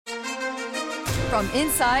from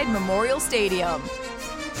inside Memorial Stadium.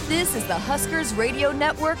 This is the Huskers Radio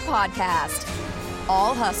Network podcast.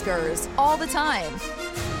 All Huskers, all the time.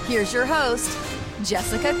 Here's your host,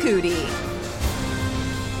 Jessica Coody.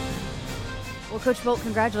 Well, Coach Bolt,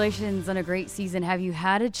 congratulations on a great season. Have you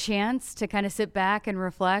had a chance to kind of sit back and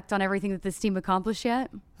reflect on everything that this team accomplished yet?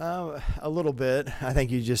 A little bit. I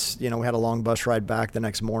think you just, we had a long bus ride back the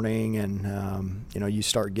next morning, and, you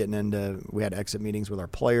start getting into, we had exit meetings with our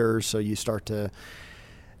players, so you start to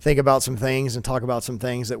think about some things and talk about some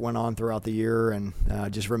things that went on throughout the year, and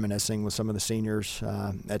just reminiscing with some of the seniors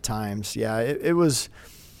at times. Yeah, it was.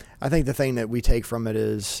 I think the thing that we take from it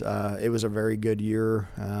is it was a very good year.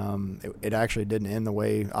 It actually didn't end the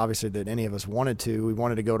way, obviously, that any of us wanted to. We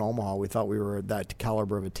wanted to go to Omaha. We thought we were that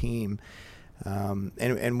caliber of a team.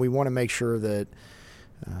 And we want to make sure that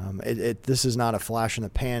this is not a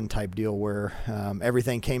flash-in-the-pan type deal where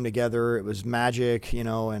everything came together. It was magic,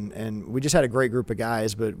 and we just had a great group of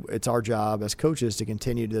guys, but it's our job as coaches to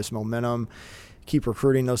continue this momentum, keep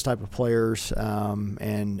recruiting those type of players,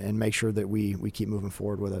 and make sure that we keep moving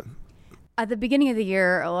forward with it. At the beginning of the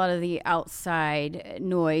year, a lot of the outside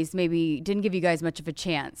noise maybe didn't give you guys much of a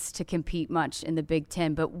chance to compete much in the Big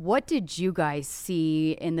Ten, but what did you guys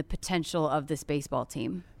see in the potential of this baseball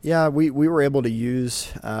team? Yeah, we were able to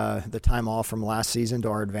use the time off from last season to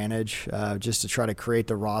our advantage, just to try to create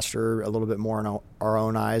the roster a little bit more in our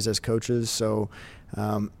own eyes as coaches. So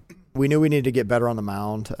we knew we needed to get better on the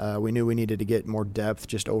mound. We knew we needed to get more depth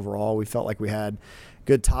just overall. We felt like we had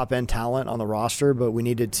good top-end talent on the roster, but we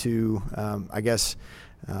needed to,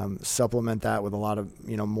 supplement that with a lot of,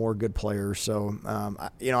 more good players. So,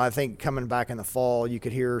 I think coming back in the fall, you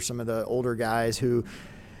could hear some of the older guys who,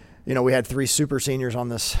 we had 3 super seniors on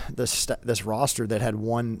this roster that had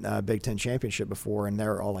won Big Ten championship before, and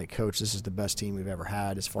they're all like, Coach, this is the best team we've ever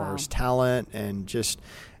had as far as talent, and just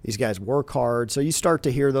these guys work hard. So you start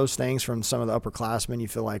to hear those things from some of the upperclassmen. You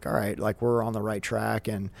feel like, all right, like we're on the right track,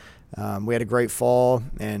 and we had a great fall,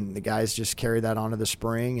 and the guys just carried that on to the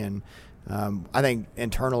spring. And I think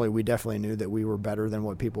internally we definitely knew that we were better than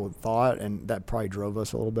what people thought, and that probably drove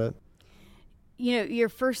us a little bit. Your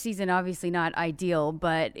first season, obviously not ideal,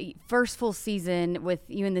 but first full season with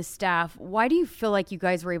you and the staff, why do you feel like you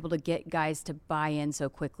guys were able to get guys to buy in so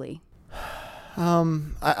quickly?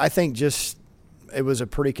 I think just it was a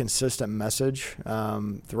pretty consistent message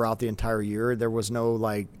throughout the entire year. There was no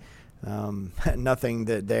nothing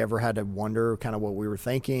that they ever had to wonder kind of what we were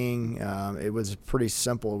thinking. It was pretty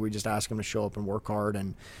simple. We just asked them to show up and work hard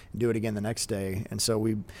and do it again the next day. And so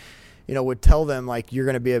we would tell them, like, you're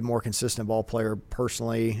going to be a more consistent ball player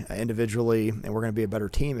personally, individually, and we're going to be a better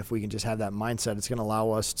team if we can just have that mindset. It's going to allow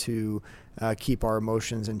us to keep our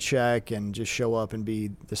emotions in check and just show up and be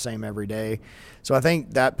the same every day. So I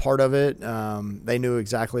think that part of it, they knew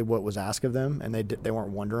exactly what was asked of them, and they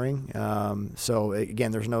weren't wondering. So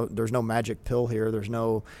again, there's no magic pill here. There's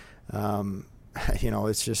no,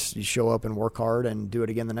 it's just you show up and work hard and do it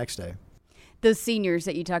again the next day. Those seniors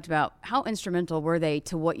that you talked about, how instrumental were they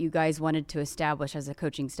to what you guys wanted to establish as a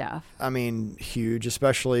coaching staff? I mean, huge,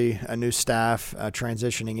 especially a new staff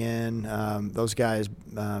transitioning in. Those guys,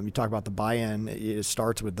 you talk about the buy-in, it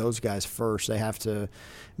starts with those guys first. They have to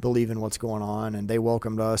believe in what's going on, and they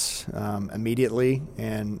welcomed us immediately,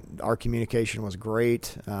 and our communication was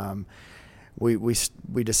great.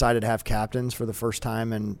 We decided to have captains for the first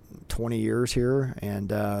time in 20 years here,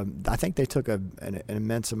 and I think they took an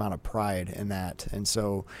immense amount of pride in that, and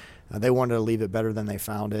so they wanted to leave it better than they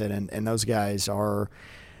found it, and those guys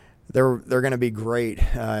they're going to be great.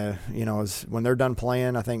 When they're done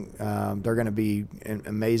playing, I think they're going to be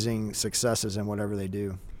amazing successes in whatever they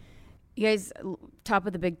do. You guys, top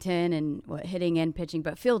of the Big Ten and hitting and pitching,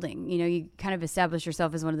 but fielding. You kind of established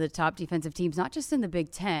yourself as one of the top defensive teams, not just in the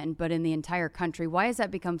Big Ten, but in the entire country. Why has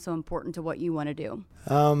that become so important to what you want to do?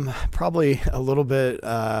 Probably a little bit.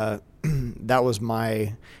 That was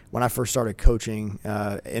when I first started coaching.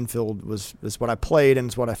 Infield is what I played, and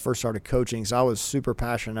it's what I first started coaching. So I was super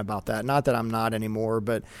passionate about that. Not that I'm not anymore,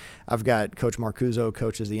 but I've got Coach Marcuzzo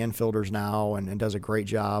coaches the infielders now and does a great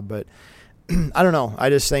job. But I don't know. I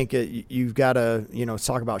just think you've got to,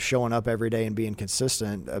 talk about showing up every day and being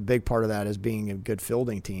consistent. A big part of that is being a good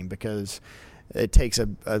fielding team, because it takes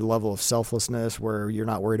a level of selflessness where you're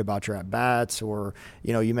not worried about your at-bats, or,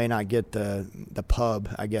 you may not get the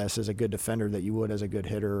pub, I guess, as a good defender that you would as a good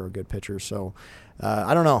hitter or a good pitcher. So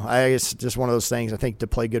I don't know. It's just one of those things. I think to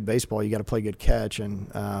play good baseball, you got to play good catch,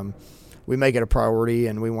 and we make it a priority,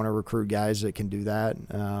 and we want to recruit guys that can do that.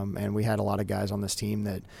 And we had a lot of guys on this team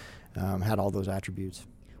that had all those attributes.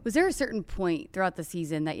 Was there a certain point throughout the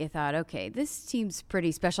season that you thought, okay, this team's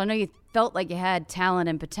pretty special? I know you felt like you had talent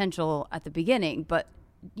and potential at the beginning, but,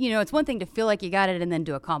 it's one thing to feel like you got it and then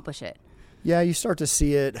to accomplish it. Yeah, you start to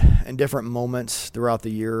see it in different moments throughout the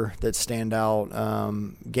year that stand out.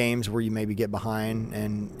 Games where you maybe get behind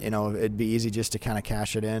and, it'd be easy just to kind of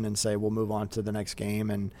cash it in and say, we'll move on to the next game.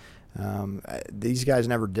 And these guys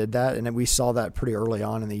never did that. And then we saw that pretty early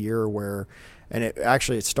on in the year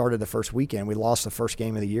it started the first weekend. We lost the first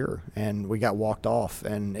game of the year and we got walked off,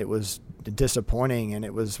 and it was disappointing. And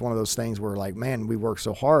it was one of those things where, like, man, we worked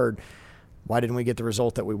so hard. Why didn't we get the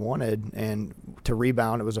result that we wanted? And to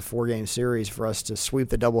rebound, it was a 4-game series for us to sweep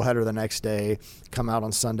the doubleheader the next day, come out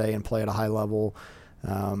on Sunday and play at a high level.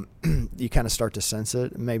 You kind of start to sense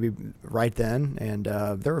it maybe right then. And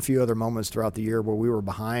there were a few other moments throughout the year where we were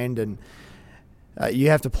behind, and you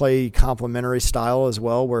have to play complementary style as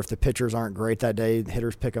well, where if the pitchers aren't great that day, the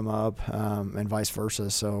hitters pick them up, and vice versa.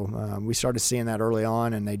 So we started seeing that early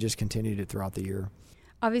on, and they just continued it throughout the year.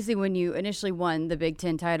 Obviously, when you initially won the Big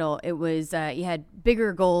Ten title, it was you had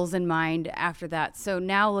bigger goals in mind after that. So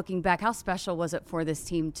now looking back, how special was it for this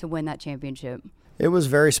team to win that championship? It was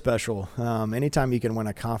very special. Anytime you can win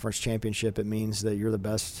a conference championship, it means that you're the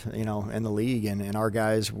best, in the league, and our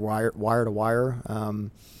guys wire to wire.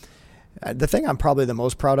 The thing I'm probably the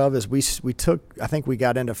most proud of is I think we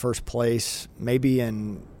got into first place maybe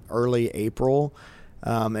in early April,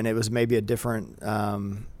 and it was maybe a different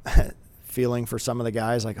feeling for some of the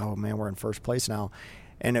guys, like, oh man, we're in first place now.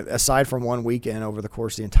 And aside from one weekend over the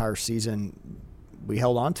course of the entire season, we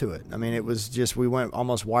held on to it. I mean, it was just, we went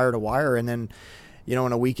almost wire to wire, and then, in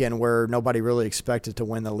a weekend where nobody really expected to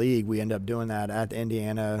win the league, we ended up doing that at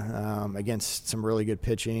Indiana against some really good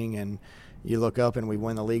pitching, and you look up and we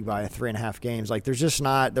win the league by 3.5 games. Like,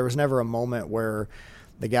 there was never a moment where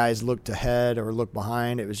the guys looked ahead or looked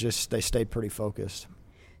behind. It was just, they stayed pretty focused.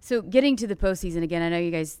 So getting to the postseason again, I know you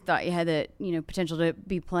guys thought you had the potential to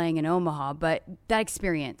be playing in Omaha, but that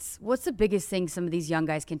experience, what's the biggest thing some of these young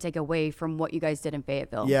guys can take away from what you guys did in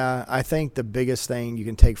Fayetteville? Yeah, I think the biggest thing you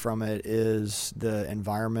can take from it is the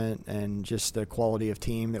environment and just the quality of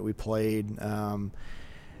team that we played.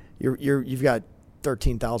 You've got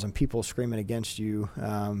 13,000 people screaming against you.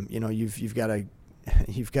 You've got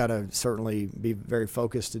to certainly be very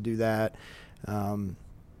focused to do that.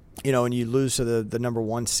 And you lose to the number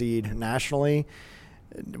 1 seed nationally.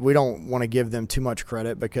 We don't want to give them too much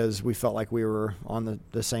credit because we felt like we were on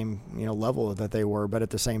the same level that they were. But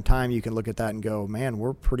at the same time, you can look at that and go, man,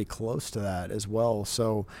 we're pretty close to that as well.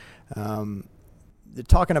 So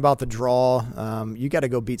talking about the draw, you got to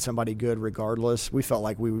go beat somebody good regardless. We felt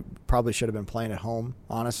like we probably should have been playing at home,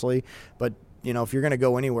 honestly. But if you're going to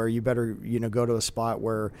go anywhere, you better go to a spot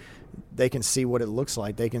where they can see what it looks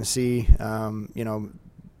like. They can see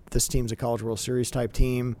this team's a College World Series type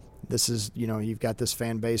team. This is, you've got this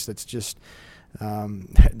fan base that's just,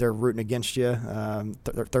 they're rooting against you.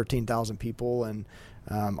 13,000 people, and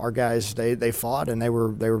our guys, they fought, and they were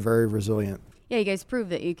very resilient. Yeah, you guys proved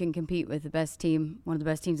that you can compete with the best team, one of the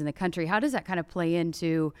best teams in the country. How does that kind of play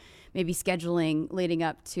into maybe scheduling leading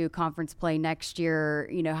up to conference play next year?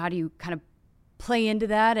 How do you kind of play into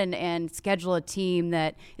that and schedule a team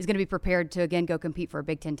that is going to be prepared to, again, go compete for a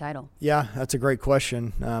Big Ten title? Yeah, that's a great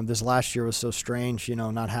question. This last year was so strange,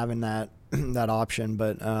 not having that option.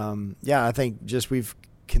 But, I think just we've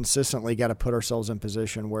consistently got to put ourselves in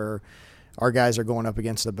position where our guys are going up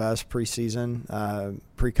against the best preseason,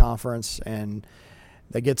 pre-conference, and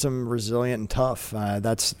that gets them resilient and tough.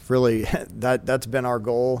 That's really that's been our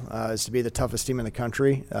goal, is to be the toughest team in the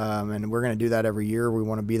country, and we're going to do that every year. We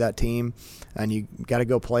want to be that team, and you got to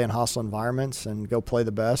go play in hostile environments and go play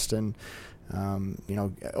the best, and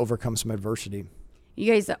overcome some adversity.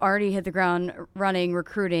 You guys already hit the ground running,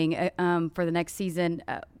 recruiting for the next season.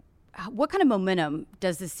 What kind of momentum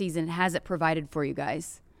does this season has it provided for you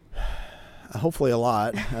guys? Hopefully a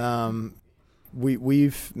lot.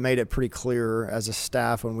 We've made it pretty clear as a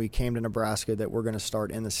staff when we came to Nebraska that we're going to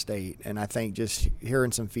start in the state. And I think just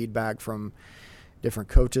hearing some feedback from different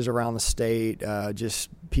coaches around the state, just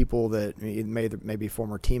people that maybe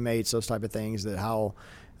former teammates, those type of things, that how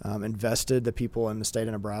invested the people in the state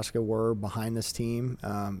of Nebraska were behind this team.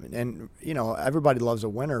 And everybody loves a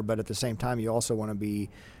winner, but at the same time, you also want to be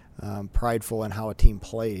prideful in how a team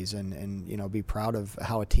plays and be proud of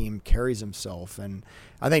how a team carries himself. And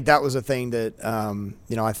I think that was a thing that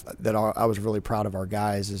I was really proud of our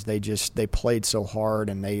guys, is they played so hard,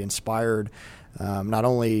 and they inspired not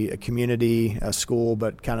only a community, a school,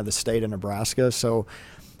 but kind of the state of Nebraska. So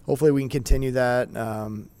hopefully we can continue that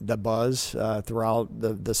the buzz throughout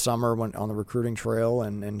the summer on the recruiting trail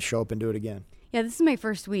and show up and do it again. Yeah, this is my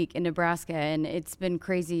first week in Nebraska, and it's been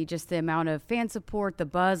crazy just the amount of fan support, the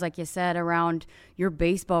buzz, like you said, around your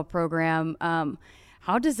baseball program.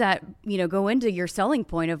 How does that, go into your selling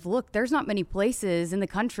point of, look, there's not many places in the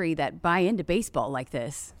country that buy into baseball like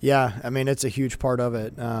this? Yeah, I mean, it's a huge part of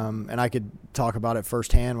it. And I could talk about it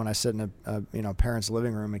firsthand when I sit in a parent's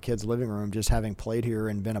living room, a kid's living room, just having played here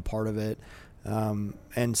and been a part of it.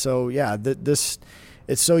 And so, yeah,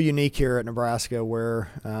 it's so unique here at Nebraska where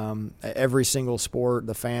every single sport,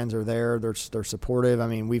 the fans are there, they're supportive. I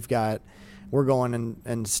mean, we're going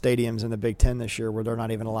in stadiums in the Big Ten this year where they're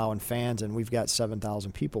not even allowing fans, and we've got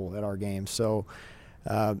 7,000 people at our games. So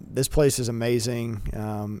this place is amazing.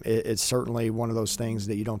 It's certainly one of those things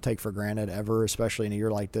that you don't take for granted ever, especially in a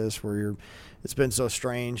year like this where it's been so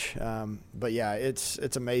strange. But yeah,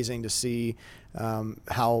 it's amazing to see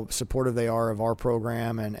how supportive they are of our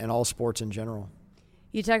program and all sports in general.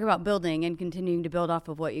 You talk about building and continuing to build off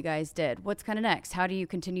of what you guys did. What's kind of next? How do you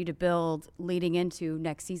continue to build leading into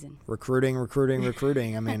next season? Recruiting.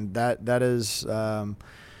 I mean, that is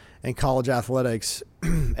in college athletics,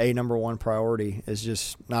 a number one priority is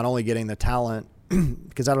just not only getting the talent,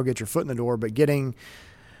 because that'll get your foot in the door, but getting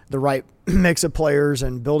the right mix of players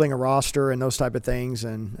and building a roster and those type of things.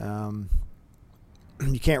 And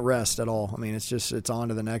you can't rest at all. I mean, it's on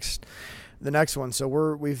to the next one. So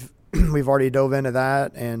we've already dove into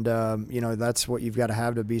that, and that's what you've got to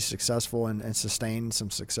have to be successful and sustain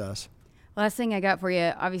some success. Last thing I got for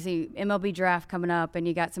you, obviously MLB draft coming up, and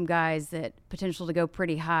you got some guys that potential to go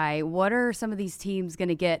pretty high. What are some of these teams going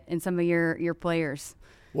to get in some of your players?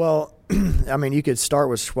 Well, I mean, you could start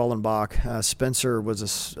with Schwellenbach. Spencer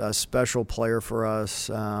was a special player for us.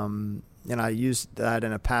 And I used that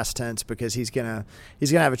in a past tense because he's gonna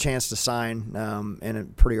have a chance to sign in a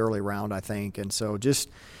pretty early round, I think. And so just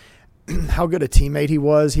how good a teammate he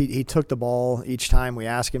was. He took the ball each time we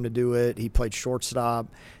asked him to do it. He played shortstop.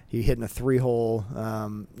 He hit in a 3-hole.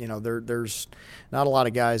 There's not a lot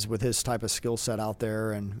of guys with his type of skill set out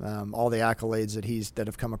there, and all the accolades that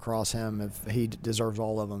have come across him, he deserves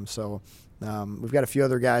all of them. So we've got a few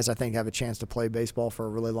other guys I think have a chance to play baseball for a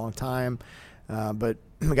really long time. But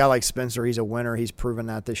a guy like Spencer, he's a winner. He's proven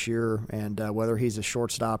that this year. And whether he's a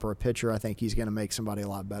shortstop or a pitcher, I think he's going to make somebody a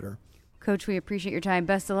lot better. Coach, we appreciate your time.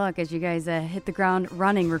 Best of luck as you guys hit the ground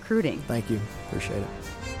running recruiting. Thank you. Appreciate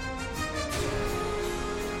it.